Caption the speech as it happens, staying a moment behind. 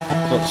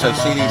So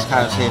see these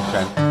cows here,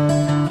 Trent.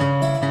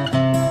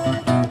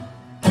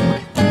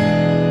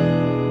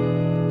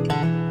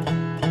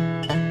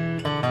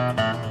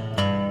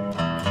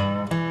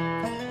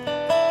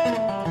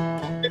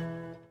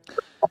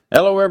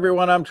 Hello,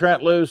 everyone. I'm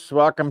Trent Loose.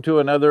 Welcome to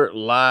another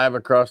Live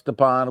Across the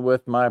Pond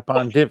with my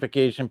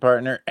pontification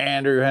partner,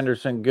 Andrew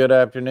Henderson. Good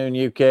afternoon,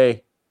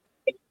 UK.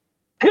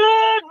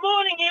 Good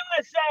morning,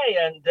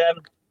 USA, and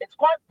it's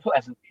quite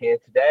pleasant here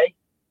today.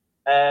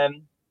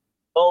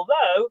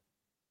 Although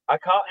I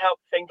can't help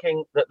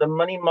thinking that the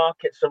money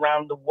markets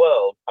around the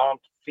world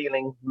aren't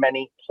feeling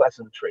many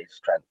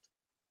pleasantries, Trent.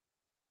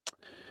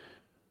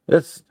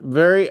 It's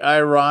very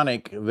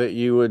ironic that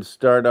you would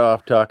start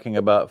off talking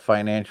about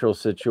financial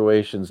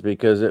situations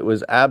because it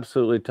was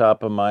absolutely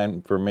top of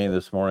mind for me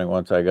this morning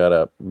once I got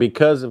up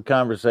because of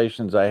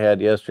conversations I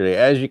had yesterday.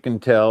 As you can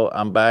tell,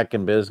 I'm back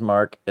in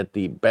Bismarck at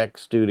the Beck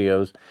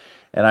Studios,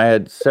 and I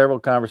had several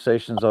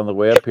conversations on the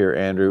way up here,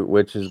 Andrew,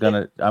 which is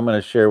I'm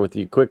gonna share with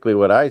you quickly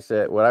what I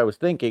said, what I was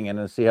thinking, and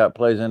then see how it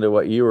plays into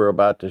what you were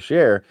about to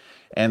share.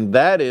 And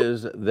that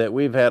is that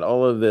we've had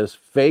all of this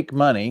fake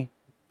money,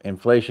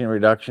 Inflation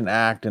Reduction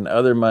Act, and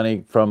other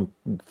money from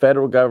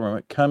federal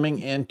government coming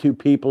into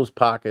people's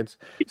pockets,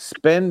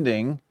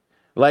 spending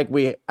like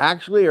we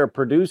actually are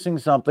producing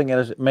something and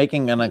is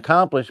making an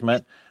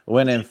accomplishment,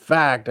 when in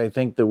fact I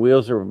think the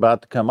wheels are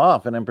about to come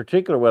off. And in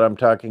particular, what I'm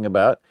talking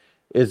about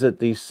is that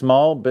the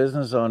small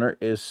business owner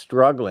is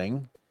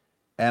struggling,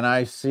 and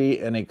I see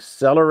an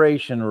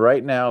acceleration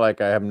right now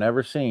like I have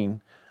never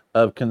seen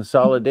of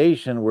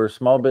consolidation, where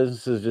small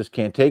businesses just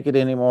can't take it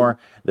anymore.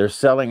 They're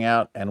selling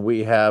out, and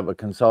we have a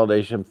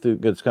consolidation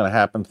that's going to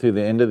happen through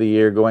the end of the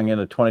year going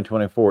into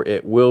 2024.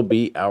 It will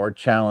be our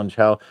challenge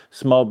how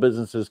small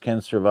businesses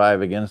can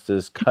survive against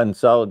this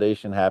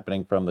consolidation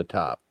happening from the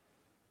top.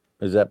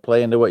 Does that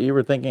play into what you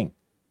were thinking?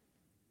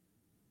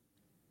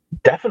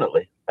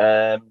 Definitely.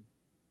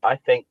 I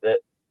think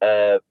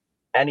that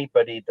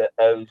anybody that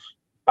owes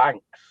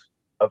banks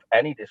of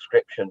any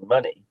description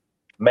money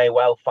may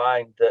well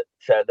find that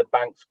the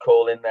banks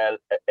call in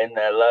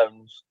their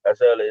loans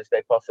as early as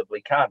they possibly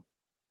can.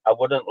 I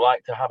wouldn't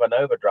like to have an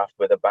overdraft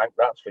with a bank,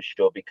 that's for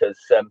sure, because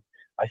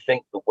I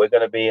think that we're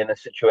going to be in a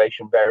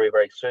situation very,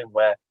 very soon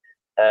where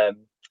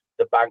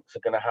the banks are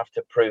going to have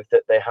to prove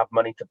that they have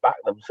money to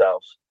back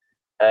themselves.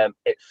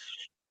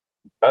 It's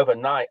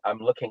overnight. I'm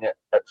looking at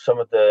some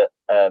of the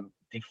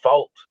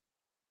default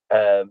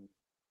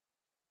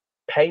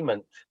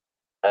payment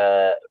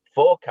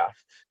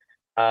forecasts,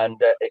 and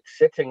it's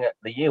sitting at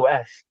the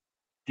US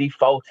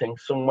defaulting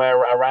somewhere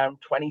around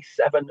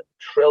 $27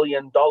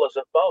 trillion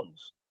of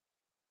bonds.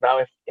 Now,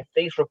 if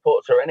these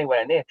reports are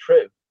anywhere near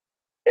true,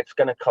 it's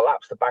going to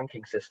collapse the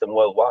banking system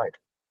worldwide.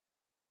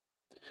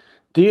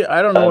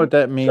 I don't know what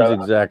that means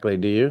exactly.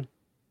 Do you?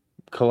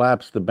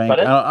 Collapse the bank?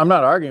 I'm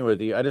not arguing with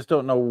you. I just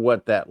don't know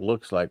what that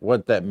looks like,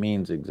 what that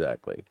means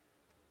exactly.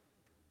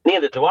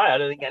 Neither do I. I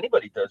don't think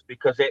anybody does,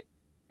 because it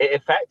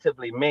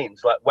effectively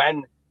means, like,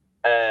 when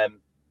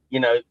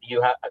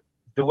you have,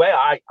 the way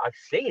I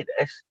see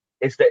this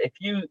is that if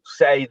you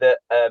say that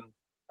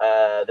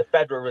the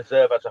Federal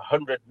Reserve has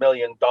 $100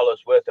 million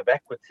worth of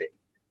equity,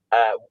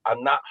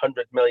 and that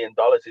 $100 million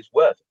is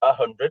worth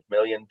 $100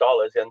 million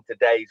in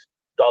today's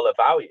dollar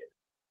value.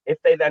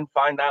 If they then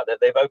find out that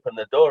they've opened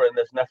the door and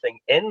there's nothing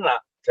in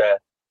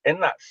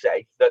that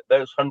safe, that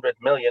those $100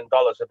 million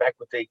of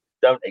equity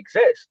don't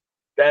exist,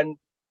 then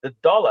the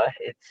dollar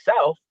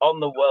itself on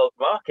the world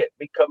market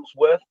becomes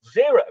worth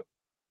zero.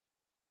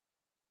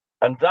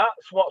 And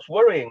that's what's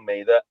worrying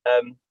me, that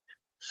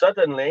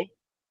suddenly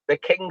the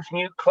king's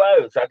new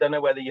clothes. I don't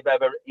know whether you've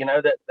ever,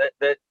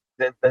 that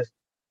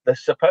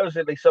there's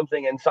supposedly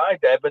something inside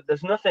there, but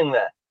there's nothing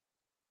there.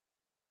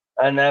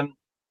 And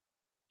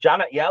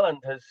Janet Yellen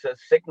has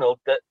signaled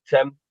that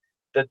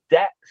the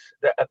debts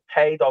that are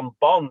paid on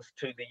bonds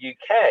to the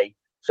UK,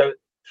 so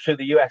to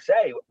the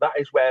USA, that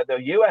is where the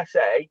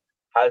USA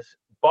has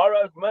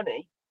borrowed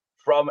money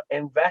from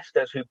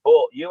investors who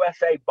bought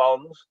USA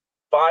bonds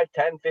 5,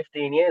 10,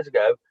 15 years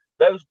ago.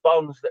 Those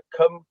bonds that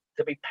come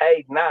to be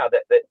paid now,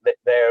 that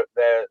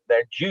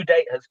their due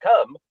date has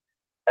come,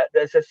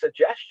 there's a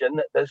suggestion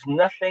that there's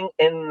nothing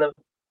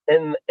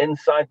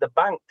inside the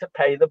bank to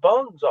pay the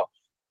bonds off.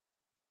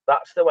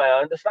 That's the way I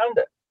understand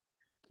it.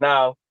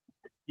 Now,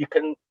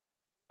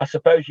 I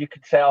suppose you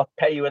could say, I'll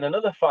pay you in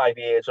another 5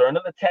 years or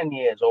another 10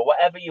 years, or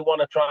whatever you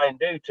want to try and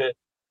do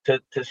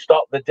to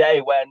stop the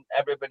day when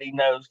everybody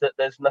knows that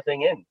there's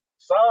nothing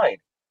inside.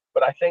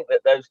 But I think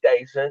that those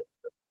days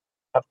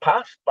have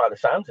passed by the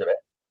sounds of it.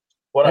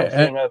 What I'm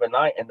seeing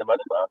overnight in the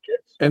money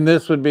markets. And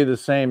this would be the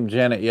same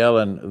Janet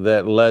Yellen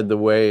that led the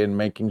way in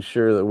making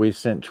sure that we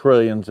sent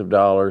trillions of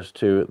dollars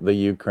to the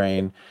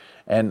Ukraine,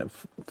 and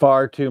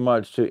far too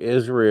much to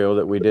Israel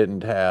that we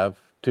didn't have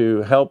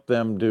to help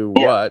them do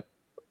what?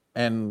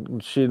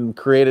 And she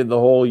created the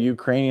whole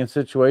Ukrainian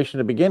situation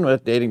to begin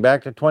with, dating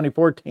back to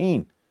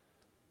 2014.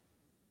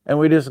 And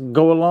we just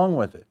go along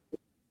with it.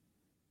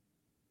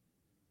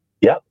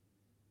 Yep.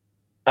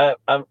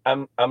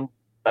 I'm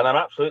And I'm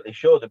absolutely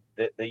sure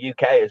the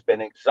UK has been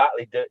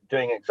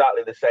doing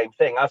exactly the same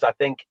thing, as I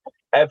think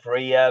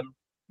every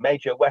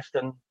major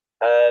Western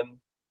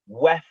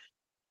West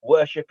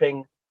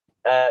worshipping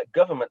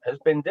government has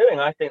been doing.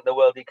 I think the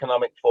World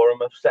Economic Forum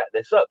have set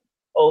this up.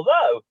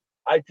 Although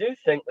I do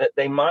think that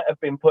they might have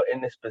been put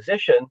in this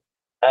position,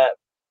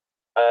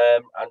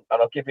 and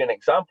I'll give you an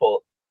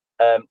example.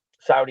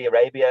 Saudi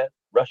Arabia,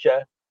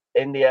 Russia,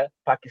 India,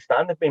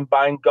 Pakistan have been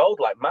buying gold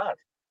like mad,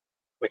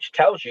 which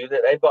tells you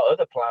that they've got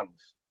other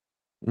plans.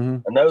 Mm-hmm.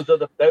 And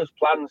those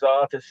plans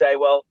are to say,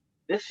 well,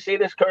 this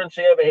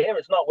currency over here,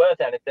 it's not worth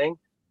anything.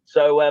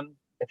 So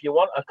if you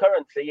want a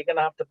currency, you're going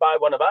to have to buy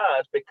one of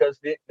ours because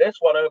this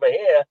one over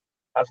here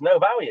has no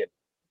value.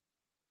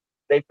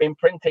 They've been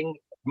printing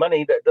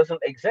money that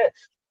doesn't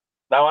exist.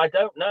 Now, I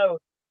don't know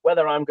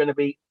whether I'm going to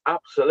be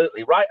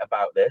absolutely right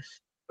about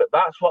this, but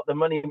that's what the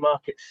money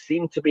markets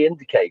seem to be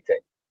indicating,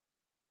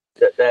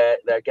 that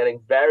they're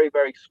getting very,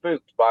 very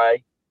spooked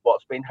by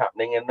what's been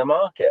happening in the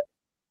market.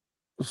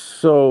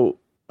 So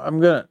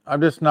I'm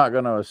just not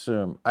gonna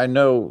assume. I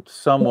know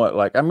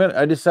somewhat.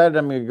 I decided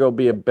I'm gonna go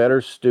be a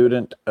better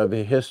student of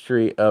the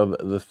history of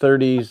the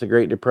 30s, the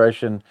Great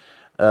Depression,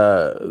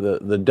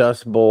 the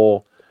Dust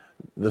Bowl,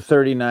 the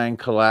 39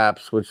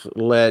 collapse, which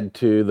led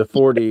to the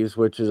 40s,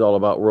 which is all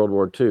about World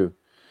War II.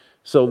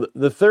 So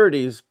the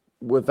 30s,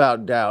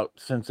 without doubt,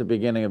 since the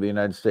beginning of the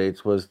United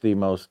States, was the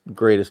most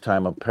greatest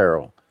time of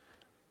peril.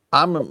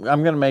 I'm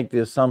going to make the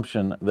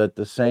assumption that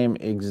the same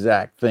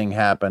exact thing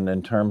happened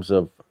in terms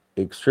of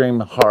extreme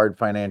hard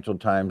financial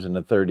times in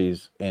the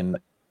 30s in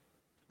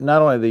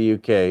not only the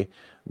UK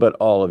but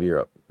all of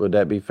Europe. Would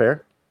that be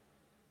fair?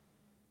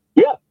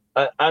 Yeah,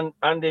 and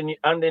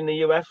in the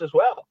US as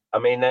well. I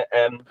mean,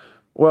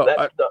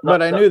 well,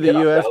 but I knew the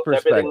U.S.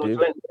 perspective.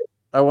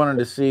 I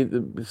wanted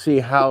to see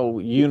how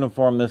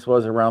uniform this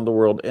was around the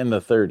world in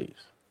the 30s.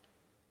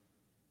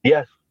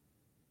 Yes.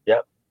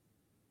 Yep.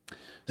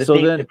 The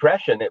Deep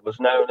Depression, it was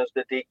known as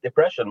the Deep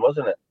Depression,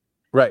 wasn't it?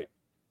 Right.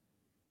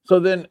 So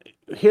then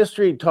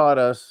history taught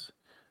us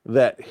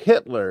that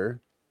Hitler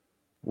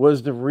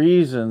was the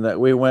reason that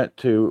we went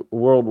to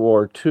World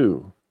War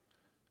II.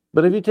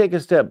 But if you take a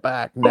step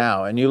back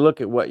now and you look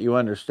at what you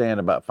understand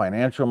about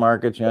financial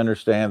markets, you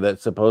understand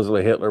that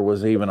supposedly Hitler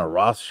was even a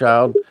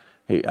Rothschild.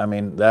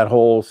 That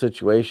whole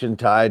situation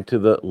tied to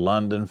the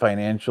London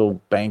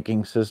financial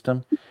banking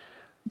system.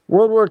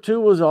 World War II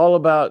was all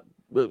about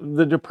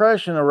the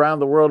depression around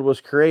the world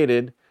was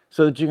created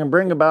so that you can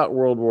bring about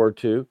World War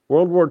II.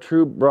 World War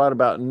II brought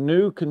about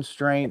new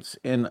constraints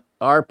in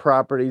our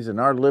properties and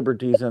our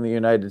liberties in the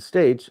United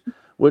States,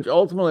 which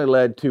ultimately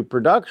led to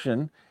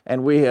production.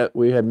 And we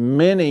had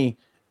many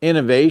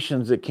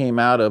innovations that came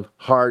out of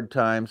hard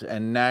times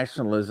and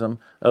nationalism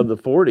of the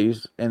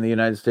 40s in the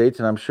United States,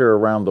 and I'm sure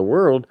around the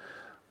world.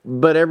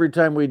 But every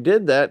time we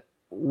did that,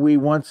 we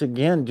once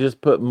again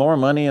just put more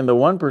money in the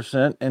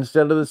 1%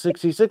 instead of the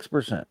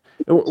 66%.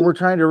 We're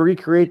trying to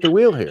recreate the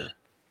wheel here.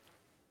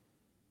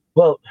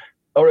 Well,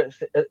 or it's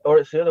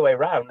the other way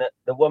around, that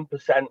the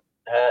 1%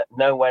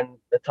 know when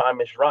the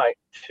time is right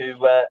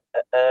to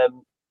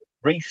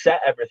reset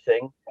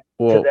everything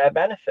to their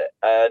benefit.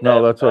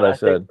 No, that's what I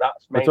said.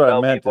 That's what I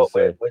meant to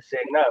say. We're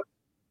seeing now.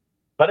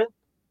 Pardon?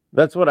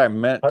 That's what I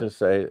meant to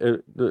say.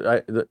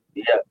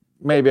 Yeah.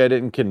 Maybe I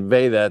didn't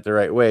convey that the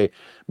right way,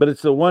 but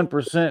it's the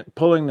 1%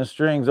 pulling the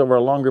strings over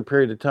a longer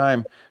period of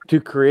time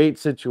to create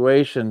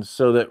situations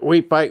so that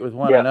we fight with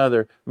one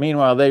another.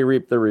 Meanwhile, they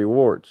reap the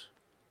rewards.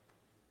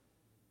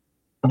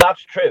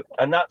 That's true.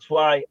 And that's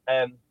why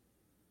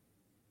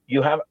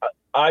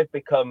I've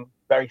become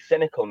very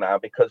cynical now,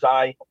 because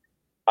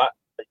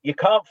you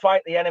can't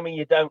fight the enemy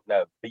you don't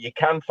know, but you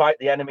can fight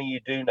the enemy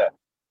you do know.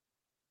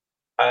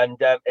 And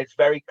it's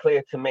very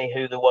clear to me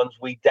who the ones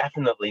we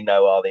definitely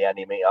know are the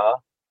enemy are,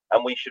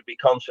 and we should be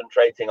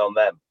concentrating on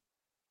them.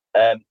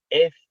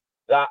 If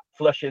that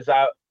flushes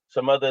out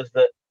some others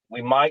that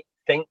we might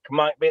think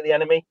might be the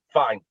enemy,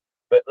 fine.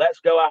 But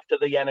let's go after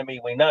the enemy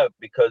we know,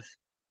 because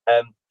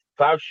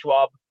Klaus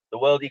Schwab, the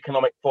World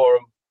Economic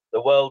Forum,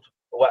 the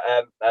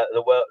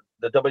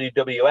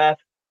WWF,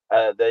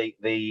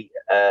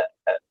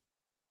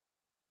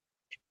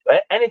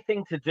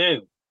 anything to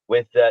do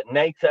with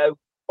NATO,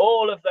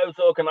 all of those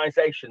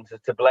organizations are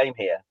to blame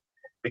here,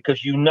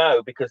 because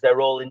they're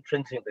all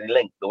intrinsically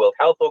linked. The World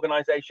Health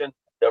Organization,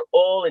 they're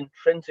all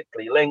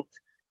intrinsically linked,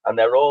 and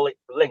they're all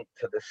linked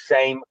to the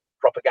same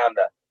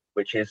propaganda,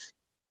 which is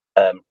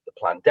the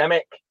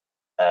pandemic,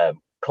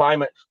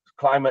 climate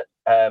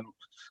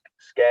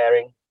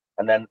scaring,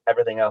 and then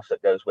everything else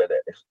that goes with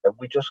it. Have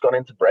we just gone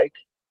into break?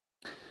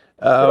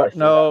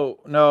 No,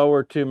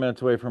 we're 2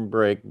 minutes away from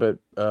break, but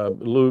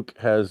Luke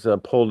has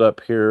pulled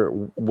up here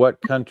what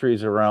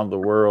countries around the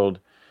world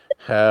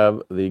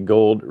have the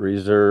gold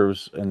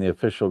reserves and the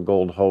official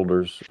gold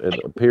holders. It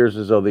appears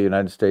as though the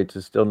United States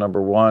is still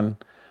number one.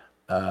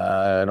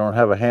 I don't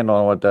have a handle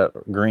on what that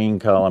green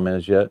column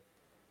is yet.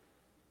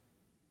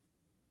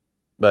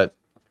 But,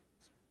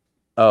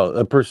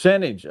 the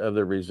percentage of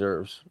the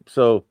reserves.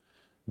 So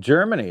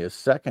Germany is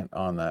second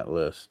on that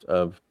list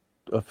of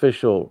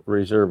official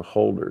reserve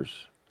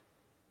holders.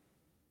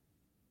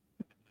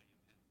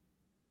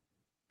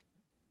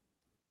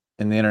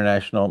 in the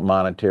International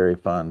Monetary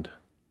Fund.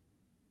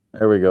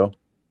 There we go.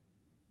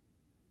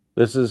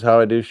 This is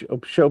how I do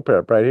show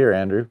prep right here,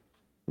 Andrew.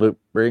 Luke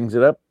brings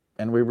it up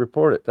and we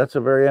report it. That's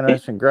a very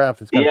interesting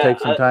graph. It's going to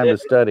take some time to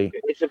study.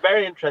 It's a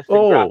very interesting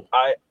graph.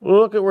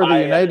 Look at where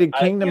the United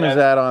Kingdom is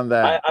at on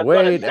that.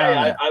 Way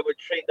down there. I would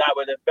treat that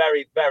with a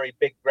very, very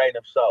big grain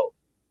of salt.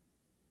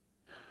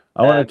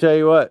 I want to tell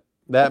you what,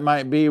 that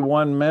might be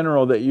one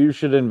mineral that you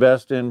should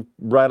invest in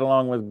right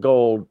along with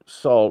gold,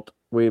 salt.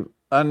 We've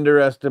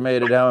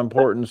underestimated how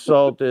important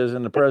salt is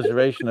in the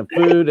preservation of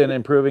food and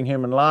improving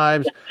human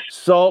lives.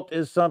 Salt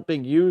is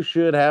something you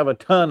should have a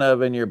ton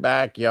of in your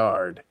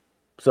backyard.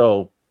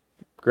 So,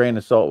 grain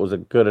of salt was a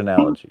good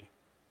analogy.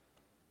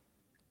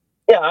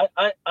 Yeah,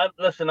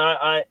 listen.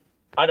 I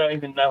don't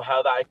even know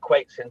how that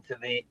equates into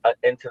the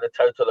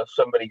total of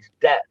somebody's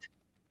debt.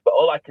 But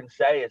all I can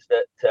say is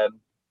that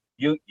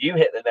you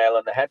hit the nail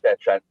on the head there,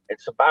 Trent.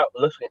 It's about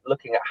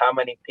looking at how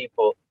many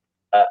people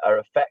are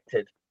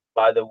affected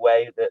by the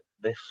way that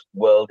this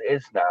world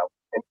is now,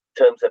 in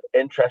terms of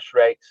interest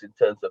rates, in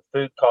terms of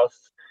food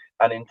costs,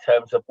 and in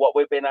terms of what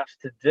we've been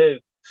asked to do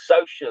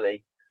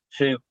socially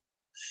to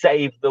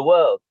save the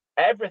world.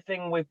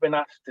 Everything we've been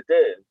asked to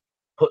do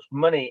puts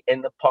money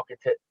in the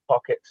pockets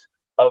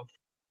of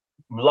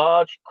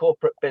large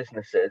corporate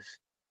businesses,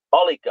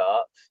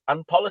 oligarchs,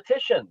 and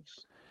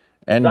politicians.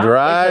 And that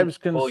drives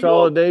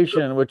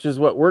consolidation, which is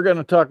what we're going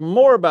to talk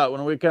more about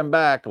when we come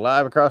back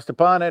live across the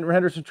pond. Andrew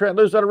Henderson, Trent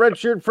Lewis on a Red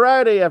Shirt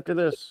Friday after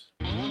this.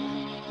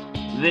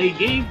 They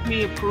gave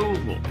me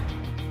approval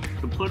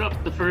to put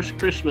up the first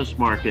Christmas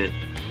market.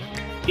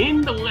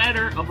 In the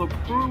letter of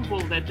approval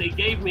that they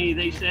gave me,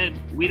 they said,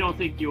 "We don't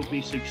think you'll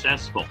be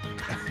successful."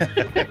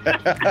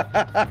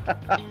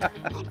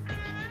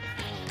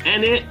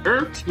 And it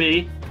irks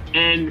me.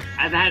 And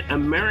that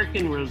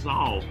American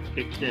resolve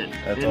kicked in.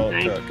 That's all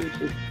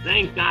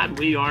thank God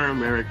we are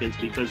Americans,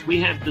 because we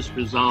have this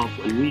resolve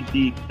when we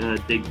dig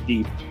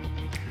deep.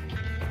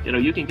 You know,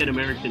 you can get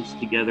Americans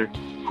together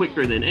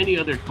quicker than any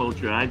other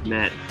culture I've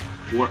met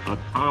for a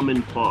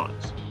common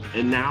cause.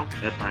 And now,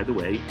 by the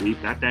way,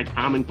 we've got that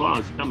common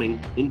cause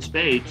coming in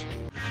spades.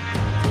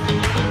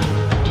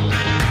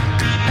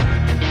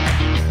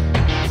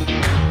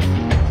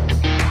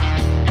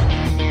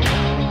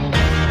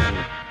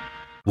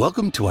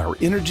 Welcome to our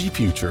energy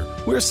future,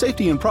 where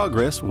safety and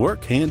progress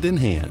work hand in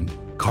hand.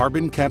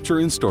 Carbon capture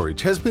and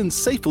storage has been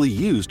safely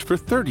used for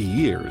 30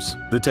 years.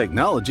 The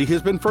technology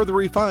has been further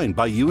refined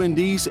by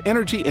UND's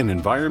Energy and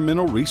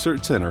Environmental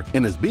Research Center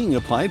and is being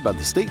applied by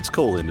the state's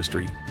coal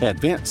industry.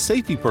 Advanced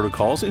safety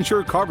protocols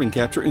ensure carbon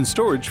capture and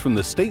storage from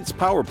the state's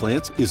power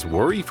plants is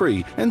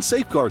worry-free and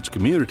safeguards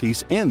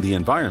communities and the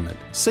environment.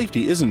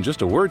 Safety isn't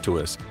just a word to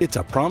us, it's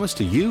a promise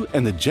to you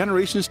and the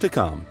generations to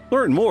come.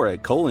 Learn more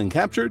at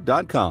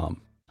coalandcapture.com.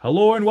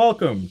 Hello and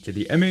welcome to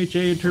the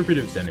MHA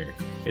Interpretive Center.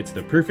 It's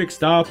the perfect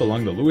stop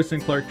along the Lewis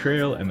and Clark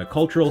Trail and the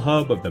cultural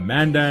hub of the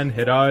Mandan,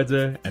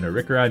 Hidatsa, and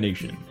Arikara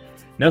Nation.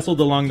 Nestled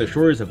along the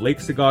shores of Lake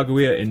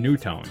Sagaguia in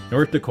Newtown,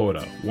 North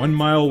Dakota, 1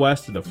 mile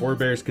west of the Four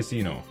Bears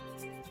Casino.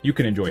 You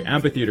can enjoy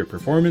amphitheater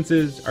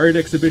performances, art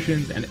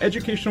exhibitions, and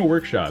educational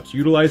workshops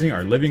utilizing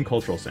our Living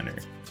Cultural Center.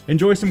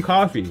 Enjoy some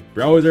coffee,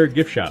 browse our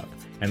gift shop,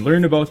 and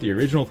learn about the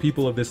original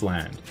people of this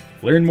land.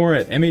 Learn more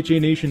at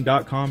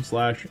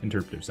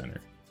mhanation.com/interpretive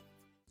center.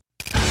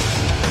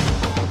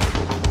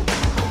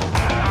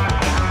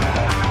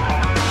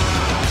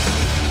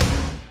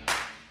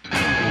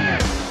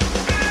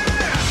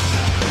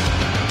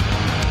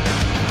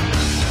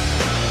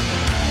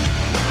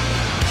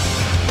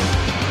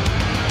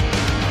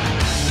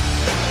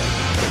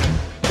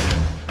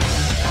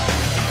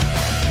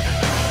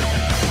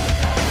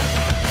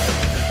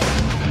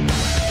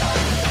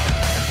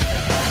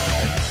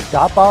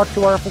 Stop out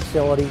to our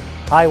facility,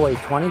 Highway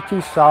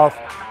 22 South.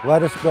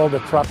 Let us build a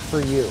truck for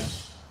you.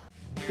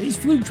 Base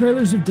Flug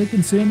Trailers of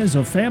Dickinson is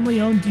a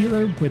family-owned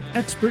dealer with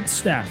expert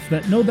staff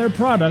that know their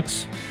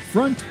products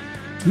front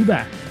to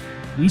back.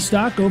 We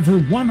stock over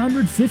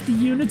 150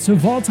 units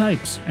of all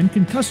types and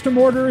can custom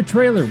order a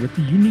trailer with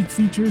the unique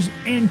features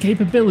and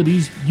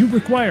capabilities you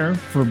require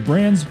for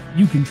brands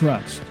you can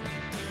trust.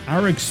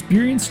 Our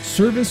experienced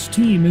service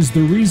team is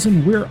the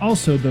reason we're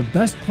also the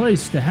best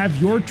place to have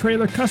your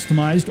trailer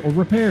customized or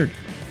repaired.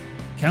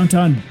 Count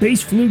on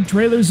Base Flug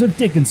Trailers of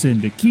Dickinson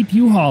to keep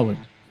you hauling.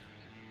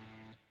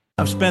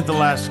 I've spent the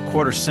last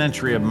quarter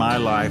century of my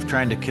life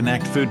trying to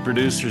connect food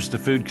producers to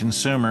food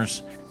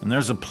consumers, and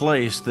there's a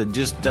place that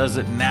just does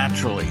it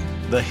naturally.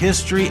 The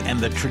history and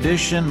the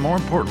tradition, more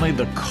importantly,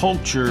 the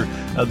culture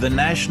of the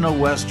National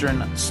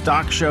Western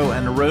Stock Show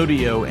and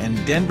Rodeo in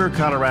Denver,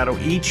 Colorado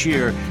each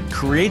year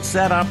creates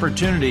that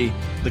opportunity.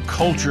 The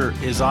culture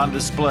is on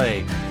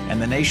display, and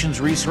the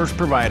nation's resource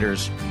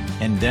providers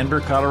in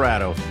Denver,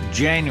 Colorado,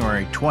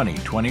 January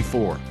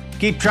 2024.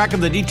 Keep track of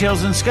the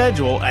details and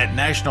schedule at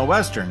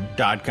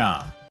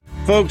nationalwestern.com.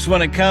 Folks,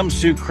 when it comes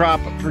to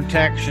crop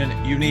protection,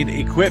 you need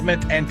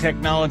equipment and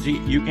technology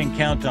you can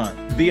count on.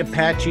 The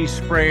Apache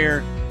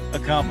sprayer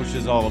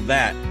accomplishes all of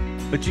that,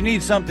 but you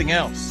need something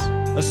else.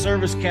 a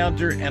service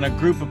counter, and a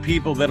group of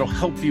people that'll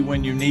help you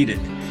when you need it.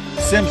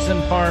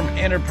 Simpson Farm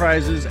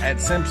Enterprises at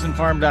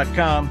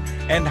simpsonfarm.com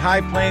and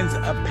High Plains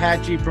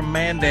Apache from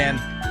Mandan.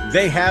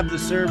 They have the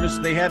service,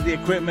 they have the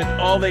equipment.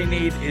 All they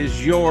need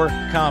is your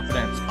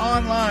confidence.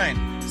 Online,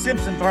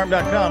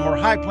 simpsonfarm.com or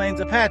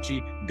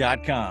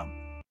highplainsapache.com.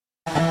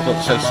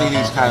 So see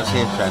these cows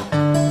here, Trent.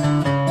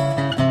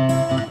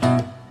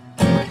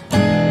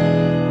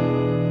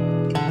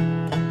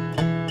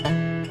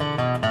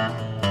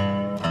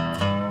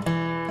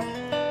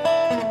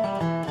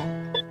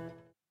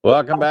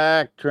 Welcome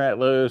back, Trent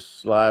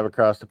Loose, live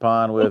across the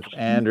pond with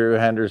Andrew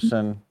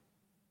Henderson.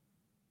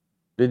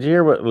 Did you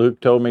hear what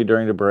Luke told me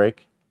during the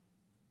break?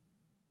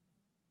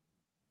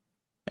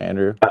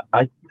 Andrew?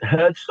 I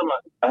heard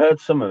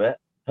some of it.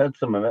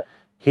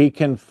 He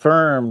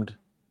confirmed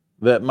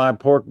that my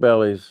pork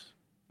bellies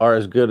are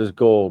as good as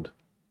gold.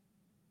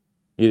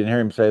 You didn't hear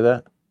him say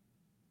that?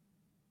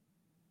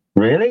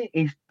 Really?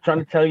 He's trying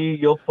to tell you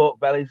your pork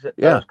bellies are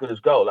as good as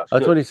gold.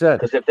 That's what he said.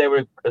 Because if they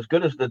were as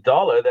good as the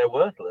dollar, they're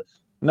worthless.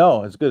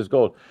 No, as good as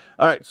gold.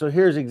 All right, so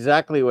here's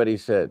exactly what he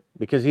said,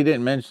 because he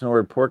didn't mention the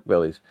word pork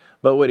bellies.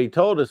 But what he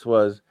told us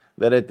was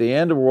that at the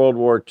end of World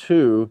War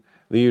II,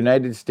 the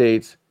United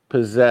States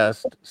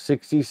possessed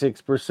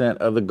 66%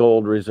 of the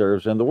gold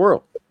reserves in the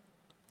world.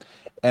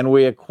 And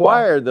we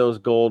acquired those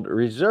gold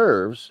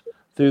reserves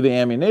through the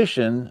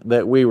ammunition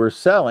that we were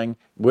selling,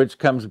 which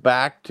comes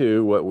back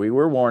to what we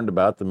were warned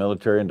about, the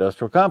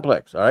military-industrial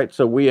complex. All right,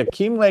 so we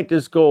accumulate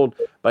this gold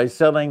by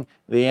selling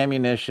the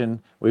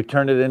ammunition. We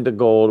turn it into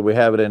gold. We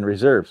have it in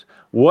reserves.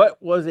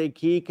 What was a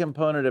key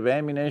component of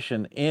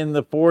ammunition in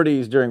the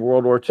 40s during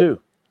World War II?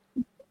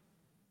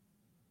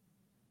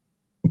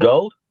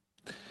 Gold?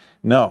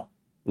 No,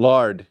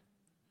 lard.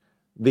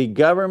 The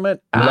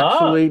government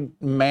actually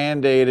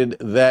mandated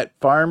that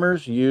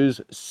farmers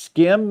use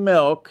skim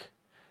milk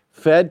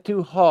fed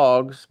to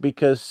hogs,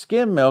 because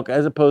skim milk,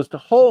 as opposed to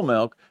whole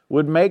milk,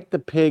 would make the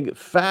pig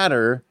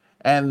fatter,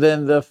 and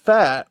then the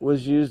fat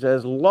was used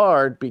as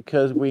lard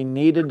because we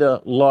needed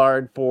the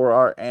lard for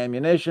our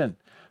ammunition.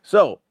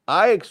 So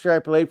I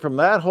extrapolate from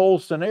that whole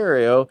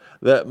scenario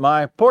that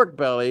my pork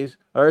bellies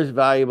are as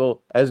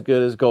valuable, as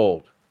good as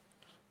gold.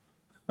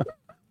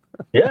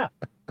 Yeah,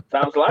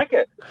 sounds like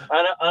it.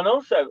 And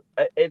also,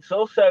 it's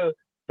also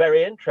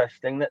very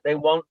interesting that they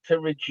want to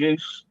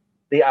reduce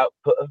the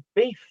output of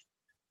beef,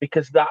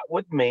 because that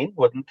would mean,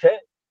 wouldn't it,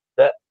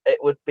 that it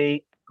would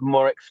be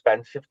more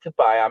expensive to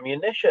buy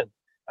ammunition.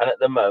 And at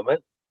the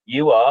moment,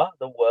 you are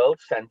the world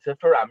center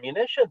for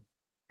ammunition.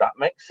 That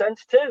makes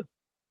sense too.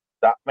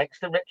 That makes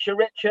the richer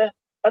richer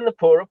and the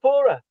poorer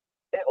poorer.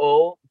 It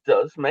all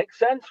does make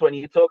sense when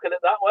you talk at it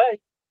that way,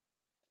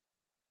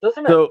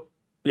 doesn't it? So,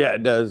 yeah,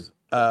 it does.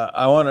 I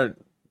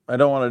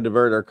don't want to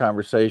divert our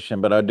conversation,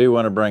 but I do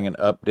want to bring an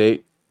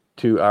update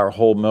to our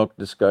whole milk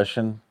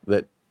discussion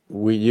that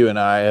you and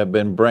I have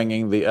been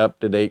bringing the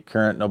up-to-date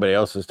current. Nobody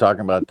else is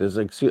talking about this.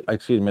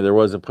 Excuse me, there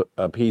was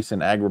a piece in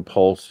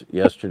AgriPulse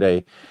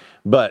yesterday.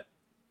 But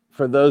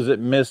for those that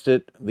missed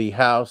it, the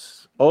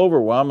House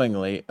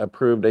overwhelmingly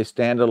approved a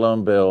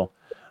standalone bill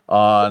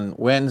on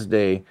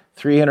Wednesday,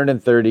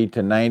 330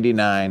 to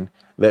 99,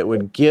 that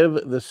would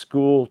give the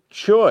school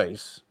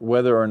choice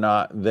whether or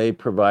not they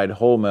provide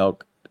whole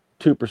milk,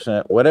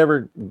 2%,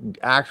 whatever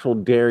actual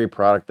dairy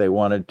product they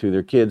wanted to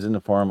their kids in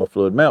the form of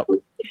fluid milk.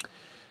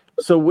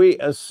 So we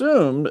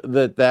assumed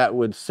that that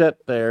would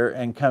sit there,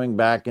 and coming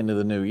back into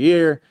the new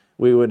year,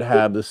 we would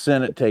have the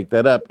Senate take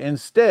that up.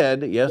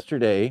 Instead,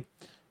 yesterday,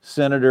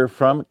 Senator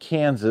from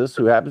Kansas,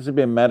 who happens to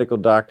be a medical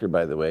doctor,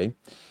 by the way,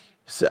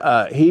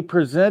 he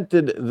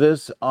presented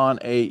this on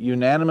a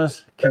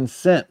unanimous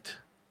consent.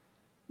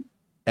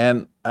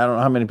 And I don't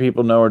know how many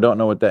people know or don't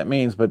know what that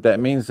means, but that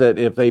means that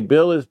if a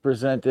bill is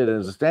presented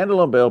as a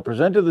standalone bill,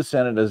 presented to the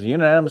Senate as a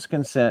unanimous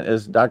consent,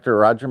 as Dr.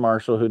 Roger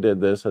Marshall, who did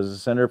this as a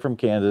senator from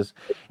Kansas,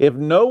 if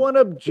no one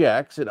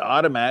objects, it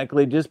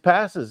automatically just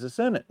passes the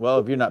Senate. Well,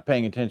 if you're not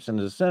paying attention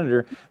as a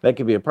senator, that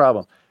could be a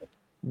problem.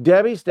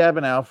 Debbie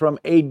Stabenow from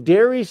a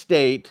dairy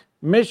state,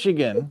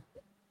 Michigan,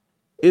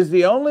 is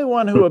the only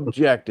one who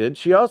objected.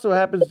 She also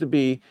happens to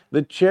be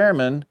the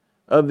chairman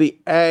of the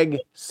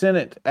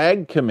Senate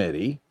Ag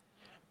Committee.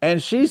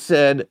 And she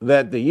said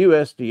that the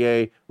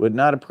USDA would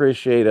not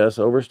appreciate us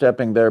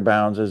overstepping their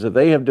bounds, as if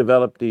they have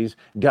developed these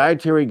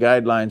dietary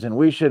guidelines, and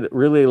we should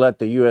really let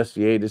the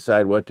USDA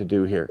decide what to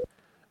do here.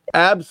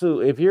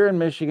 Absolutely. If you're in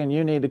Michigan,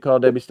 you need to call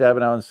Debbie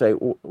Stabenow and say,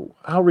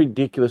 how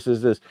ridiculous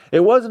is this?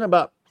 It wasn't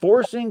about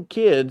forcing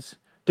kids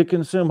to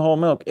consume whole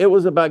milk. It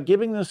was about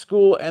giving the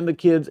school and the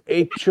kids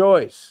a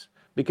choice,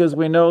 because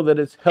we know that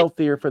it's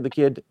healthier for the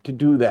kid to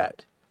do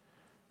that.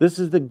 This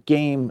is the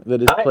game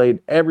that is played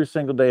every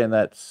single day in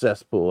that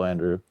cesspool,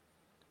 Andrew.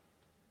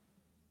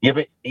 Yeah,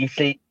 but you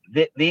see,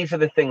 these are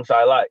the things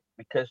I like,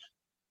 because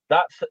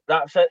that's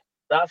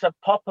a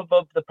pop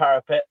above the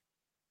parapet,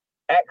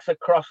 X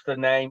across the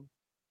name,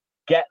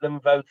 get them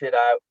voted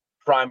out,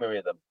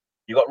 primary them.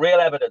 You got real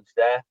evidence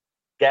there,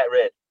 get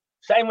rid.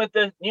 Same with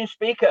the new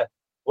speaker,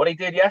 what he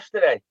did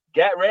yesterday,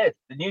 get rid.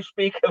 The new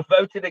speaker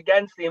voted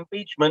against the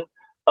impeachment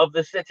of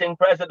the sitting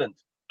president.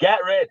 Get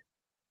rid.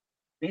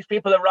 These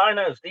people are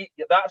rhinos.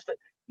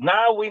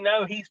 Now we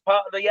know he's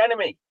part of the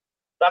enemy.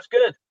 That's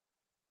good.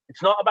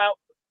 It's not about,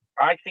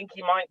 I think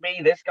he might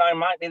be, this guy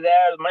might be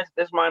there,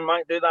 this man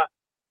might do that.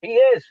 He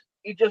is.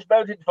 He just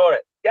voted for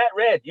it. Get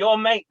rid. Your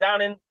mate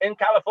down in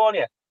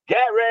California.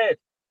 Get rid.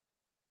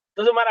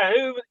 Doesn't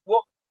matter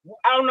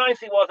how nice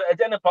he was at a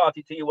dinner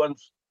party to you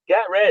once.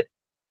 Get rid.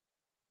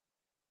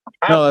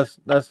 No,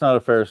 that's not a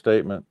fair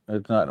statement.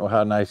 It's not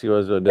how nice he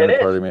was at a dinner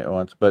party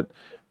once. But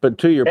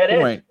to your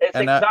point, it's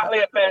exactly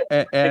a fair,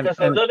 because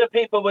there's other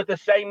people with the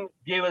same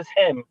view as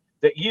him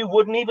that you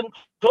wouldn't even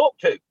talk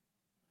to.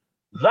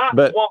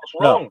 That's what's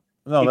wrong.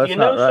 No, if that's you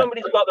know not right.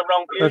 somebody's got the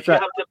wrong views, you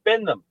have to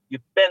bin them. You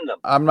bin them.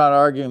 I'm not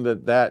arguing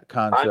that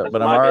concept,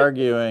 but I'm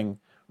arguing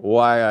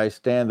why I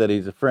stand that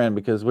he's a friend,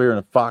 because we were in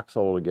a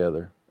foxhole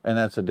together, and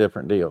that's a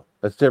different deal.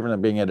 That's different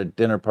than being at a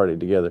dinner party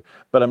together.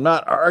 But I'm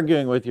not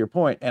arguing with your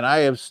point, and I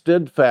have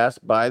stood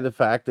fast by the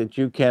fact that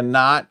you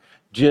cannot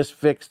just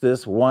fix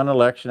this one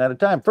election at a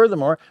time.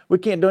 Furthermore, we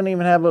don't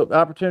even have an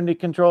opportunity to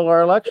control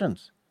our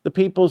elections. The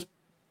people's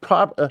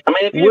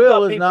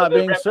will is not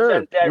being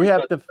served. We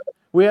have to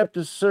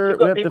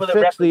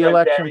fix the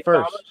election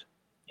first.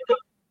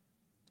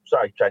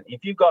 Sorry, Trent.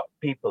 If you've got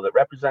people that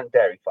represent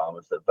dairy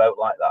farmers that vote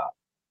like that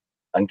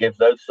and give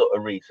those sort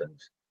of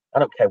reasons, I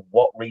don't care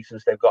what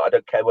reasons they've got. I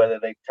don't care whether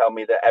they tell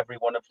me that every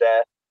one of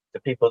the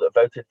people that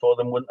voted for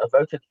them wouldn't have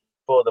voted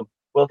for them.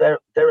 Well,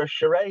 they're a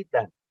charade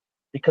then,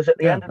 because at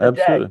the end of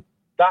the day,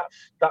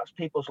 that's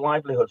people's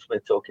livelihoods we're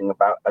talking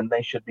about, and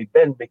they should be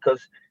binned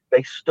because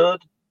they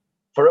stood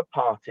for a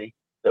party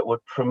that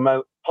would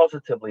promote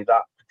positively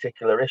that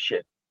particular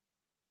issue.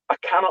 I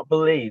cannot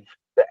believe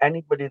that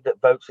anybody that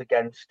votes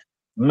against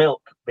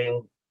milk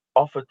being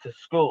offered to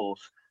schools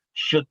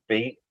should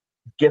be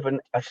given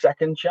a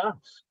second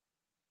chance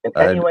in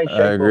any way, shape,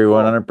 I agree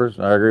or form. 100%.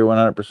 I agree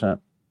 100%.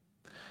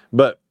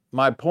 But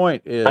my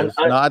point is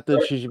not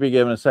that she should be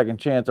given a second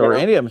chance, or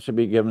any of them should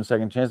be given a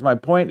second chance. My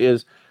point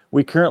is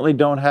we currently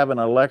don't have an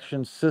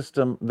election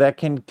system that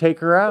can take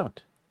her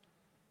out.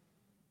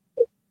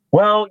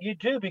 Well, you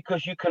do,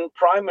 because you can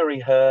primary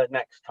her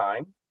next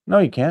time. No,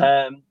 you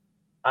can't.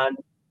 And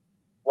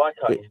why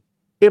can't you?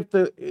 If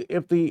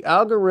the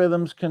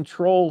algorithms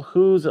control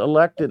who's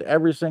elected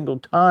every single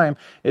time,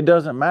 it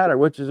doesn't matter,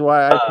 which is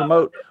why I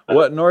promote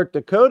what North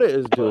Dakota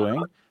is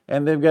doing.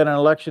 And they've got an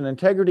Election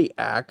Integrity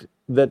Act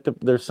that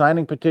they're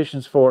signing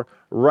petitions for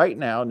right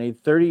now, need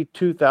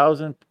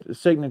 32,000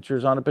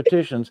 signatures on the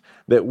petitions,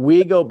 that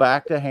we go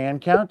back to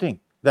hand counting.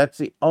 That's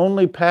the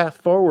only path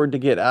forward to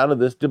get out of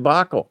this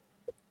debacle.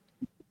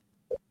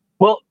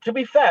 Well, to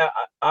be fair,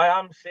 I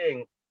am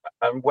seeing,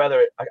 and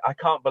I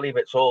can't believe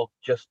it's all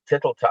just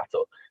tittle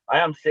tattle. I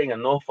am seeing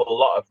an awful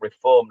lot of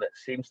reform that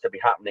seems to be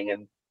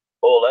happening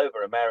all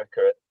over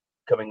America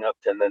coming up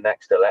to the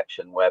next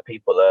election, where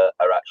people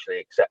are actually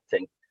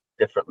accepting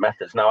different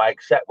methods. Now, I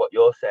accept what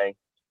you're saying.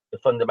 The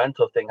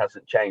fundamental thing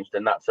hasn't changed,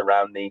 and that's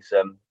around these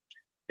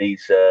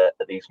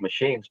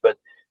machines. But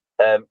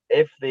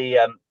if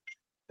the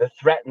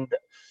threatened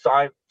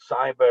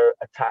cyber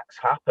attacks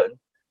happen,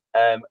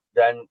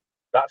 then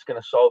that's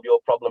going to solve your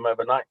problem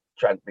overnight,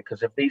 Trent,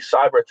 because if these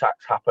cyber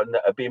attacks happen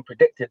that are being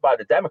predicted by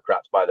the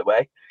Democrats, by the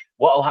way,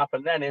 what will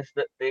happen then is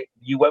that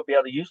you won't be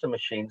able to use the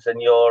machines,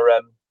 and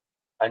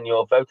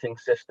your voting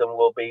system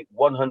will be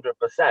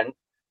 100%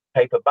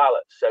 paper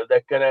ballots. So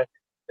they're going to,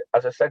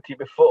 as I said to you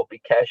before,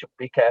 be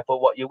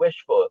careful what you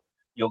wish for.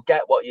 You'll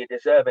get what you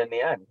deserve in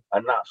the end,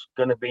 and that's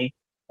going to be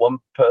one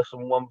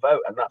person, one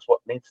vote, and that's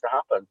what needs to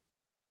happen.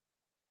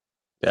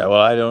 Yeah,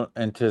 well, I don't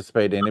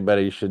anticipate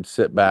anybody should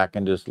sit back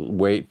and just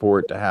wait for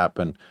it to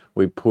happen.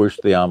 We push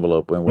the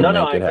envelope and we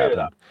make it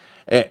happen.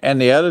 And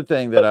the other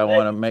thing that I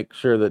want to make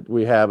sure that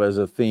we have as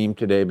a theme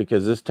today,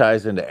 because this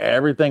ties into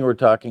everything we're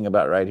talking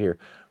about right here,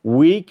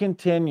 we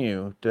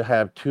continue to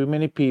have too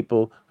many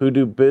people who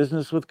do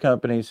business with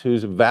companies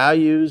whose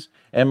values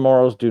and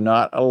morals do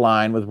not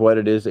align with what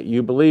it is that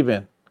you believe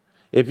in.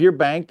 If your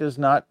bank does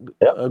not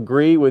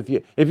agree with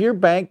you, if your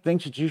bank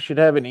thinks that you should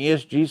have an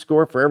ESG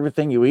score for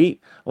everything you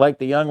eat, like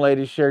the young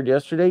lady shared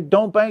yesterday,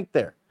 don't bank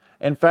there.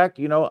 In fact,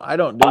 I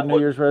don't do New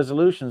Year's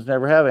resolutions,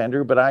 never have,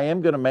 Andrew, but I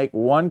am going to make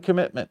one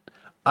commitment.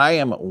 I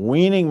am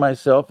weaning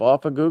myself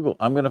off of Google.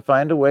 I'm going to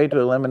find a way to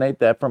eliminate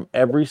that from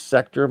every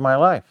sector of my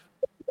life.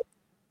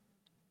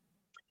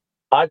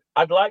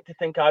 I'd like to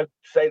think I'd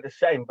say the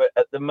same, but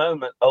at the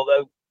moment,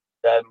 although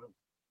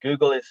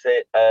Google is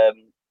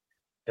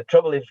the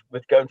trouble is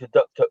with going to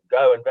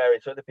DuckDuckGo and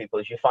various other people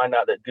is you find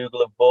out that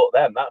Google have bought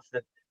them.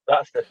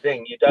 That's the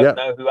thing. You don't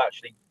know who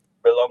actually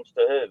belongs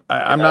to who.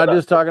 I'm not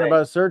just talking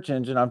about a search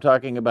engine. I'm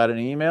talking about an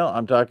email.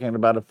 I'm talking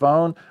about a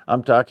phone.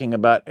 I'm talking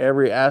about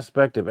every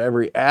aspect of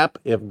every app.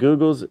 If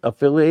Google's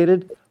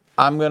affiliated,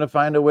 I'm going to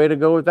find a way to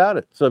go without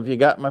it. So if you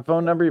got my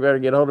phone number, you better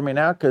get hold of me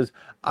now, because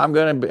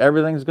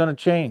everything's going to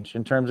change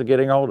in terms of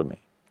getting hold of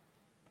me.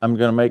 I'm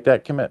going to make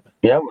that commitment.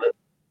 Yeah.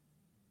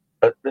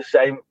 The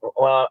same.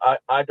 Well,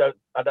 I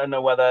don't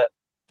know whether,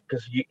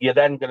 because you're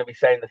then going to be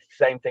saying the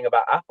same thing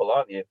about Apple,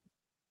 aren't you?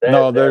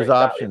 No, they're there's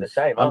exactly options. the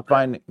same. I'm Aren't they?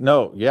 finding,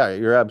 no, yeah,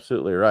 you're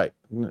absolutely right.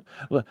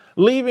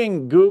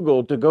 Leaving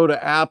Google to go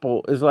to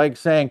Apple is like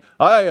saying,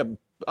 I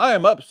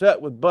am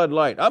upset with Bud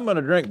Light. I'm going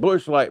to drink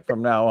Busch Light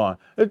from now on.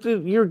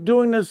 You're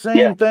doing the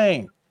same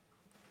thing.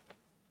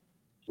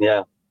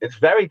 Yeah, it's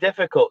very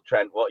difficult,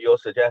 Trent, what you're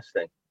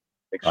suggesting.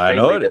 I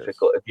know Extremely it is.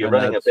 difficult. If you're And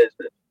running a that's-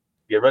 business,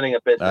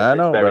 I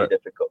know, it's very but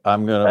difficult.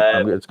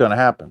 it's going to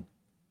happen.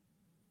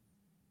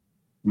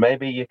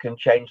 Maybe you can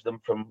change them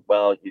from,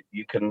 well,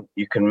 you can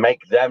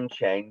make them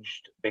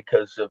changed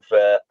because of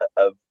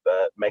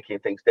making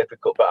things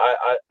difficult. But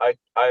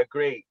I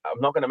agree. I'm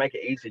not going to make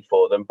it easy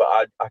for them, but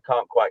I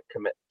can't quite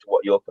commit to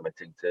what you're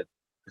committing to,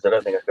 because I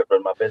don't think I could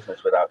run my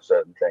business without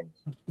certain things.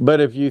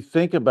 But if you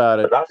think about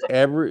it, But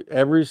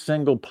every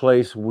single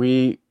place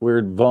we're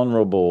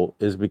vulnerable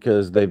is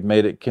because they've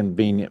made it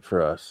convenient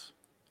for us.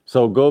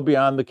 So go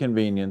beyond the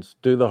convenience,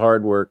 do the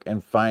hard work,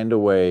 and find a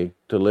way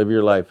to live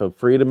your life of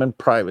freedom and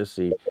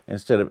privacy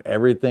instead of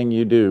everything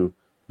you do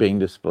being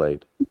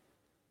displayed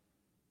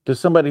to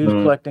somebody who's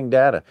collecting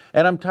data.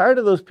 And I'm tired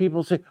of those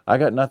people saying, I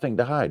got nothing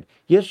to hide.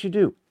 Yes, you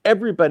do.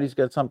 Everybody's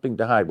got something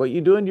to hide. What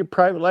you do in your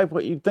private life,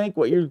 what you think,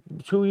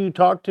 who you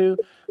talk to,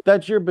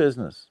 that's your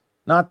business,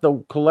 not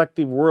the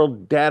collective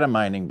world data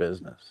mining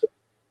business.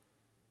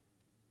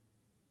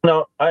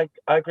 No, I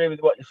agree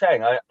with what you're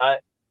saying.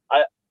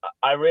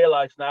 I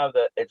realize now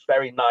that it's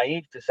very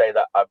naive to say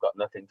that I've got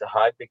nothing to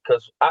hide,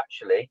 because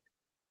actually,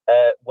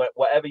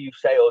 whatever you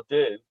say or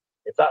do,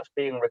 if that's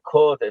being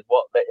recorded,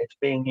 it's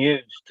being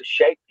used to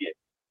shape you.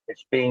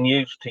 It's being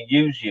used to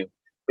use you,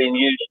 being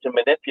used to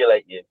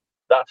manipulate you.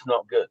 That's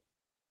not good.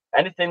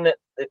 Anything that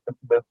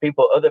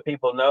other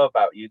people know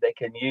about you, they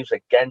can use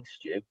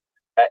against you,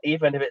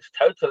 even if it's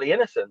totally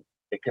innocent.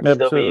 It can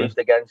still be used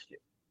against you.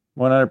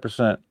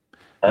 100%.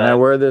 And I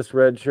wear this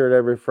red shirt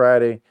every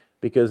Friday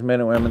because men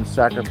and women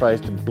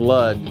sacrificed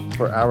blood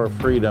for our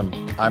freedom.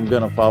 I'm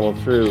going to follow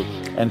through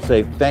and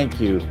say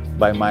thank you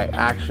by my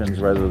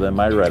actions rather than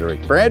my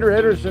rhetoric. For Andrew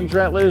Henderson,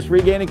 Trent Lewis,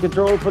 regaining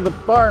control for the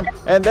farm.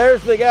 And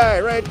there's the guy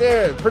right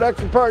there,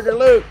 production partner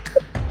Luke.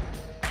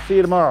 See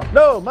you tomorrow.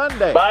 No,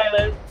 Monday. Bye,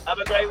 Liz. Have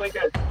a great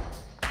weekend.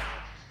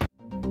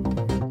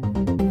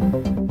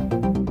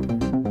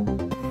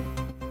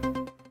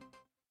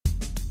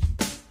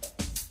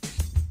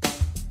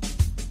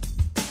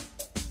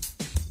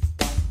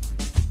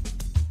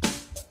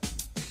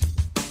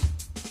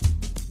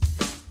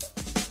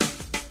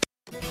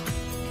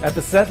 At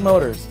the Set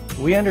Motors,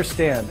 we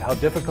understand how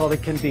difficult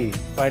it can be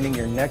finding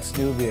your next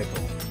new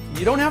vehicle.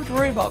 You don't have to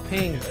worry about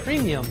paying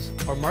premiums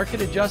or market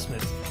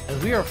adjustments,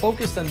 as we are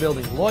focused on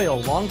building loyal,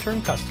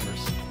 long-term customers.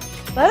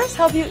 Let us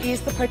help you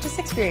ease the purchase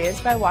experience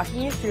by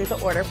walking you through the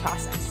order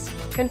process.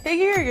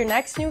 Configure your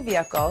next new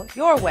vehicle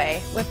your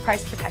way with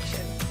price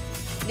protection.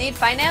 Need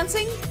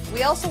financing?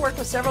 We also work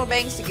with several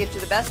banks to get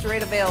you the best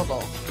rate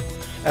available.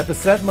 At the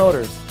Set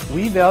Motors,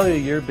 we value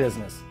your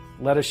business.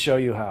 Let us show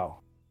you how.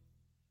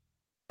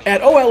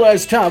 At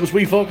OLS Tubs,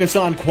 we focus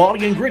on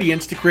quality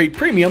ingredients to create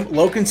premium,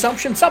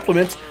 low-consumption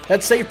supplements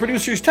that save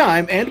producers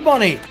time and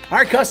money.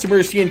 Our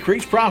customers see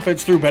increased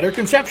profits through better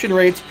conception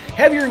rates,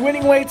 heavier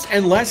winning weights,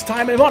 and less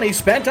time and money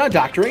spent on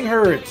doctoring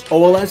herds.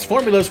 OLS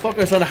formulas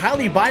focus on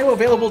highly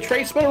bioavailable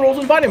trace minerals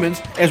and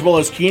vitamins, as well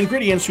as key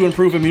ingredients to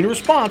improve immune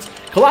response,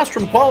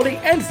 colostrum quality,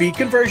 and feed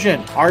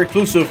conversion. Our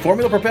exclusive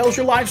formula propels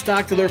your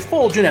livestock to their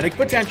full genetic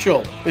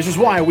potential. This is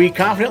why we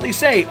confidently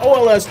say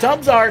OLS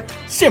Tubs are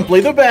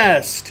simply the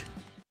best.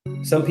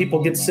 Some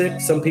people get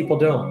sick, some people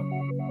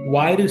don't.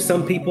 Why do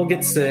some people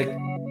get sick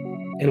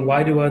and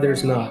why do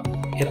others not?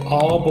 It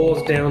all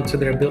boils down to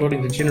their ability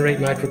to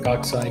generate nitric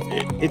oxide.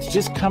 It's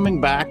just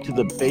coming back to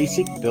the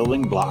basic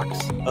building blocks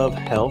of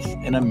health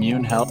and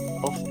immune health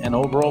and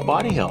overall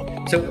body health.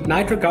 So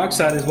nitric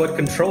oxide is what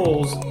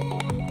controls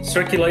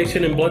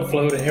circulation and blood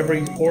flow to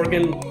every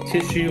organ,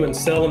 tissue, and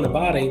cell in the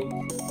body,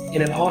 and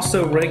it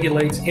also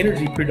regulates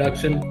energy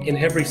production in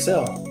every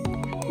cell.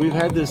 We've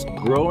had this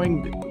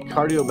growing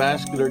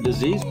cardiovascular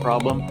disease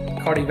problem.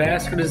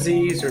 Cardiovascular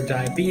disease or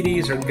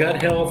diabetes or gut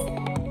health,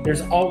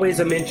 there's always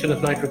a mention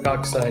of nitric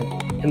oxide.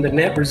 And the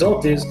net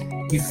result is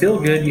you feel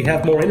good, you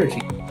have more energy.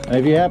 And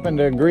if you happen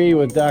to agree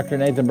with Dr.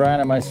 Nathan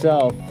Bryan and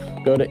myself,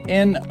 go to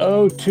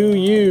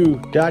no2u.com,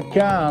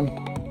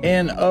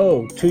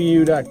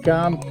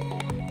 no2u.com.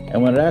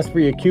 And when it asks for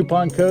your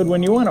coupon code,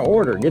 when you want to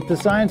order, get the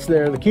science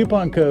there, the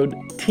coupon code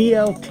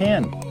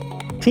TL10,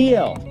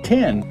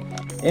 TL10,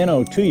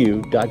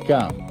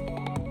 no2u.com.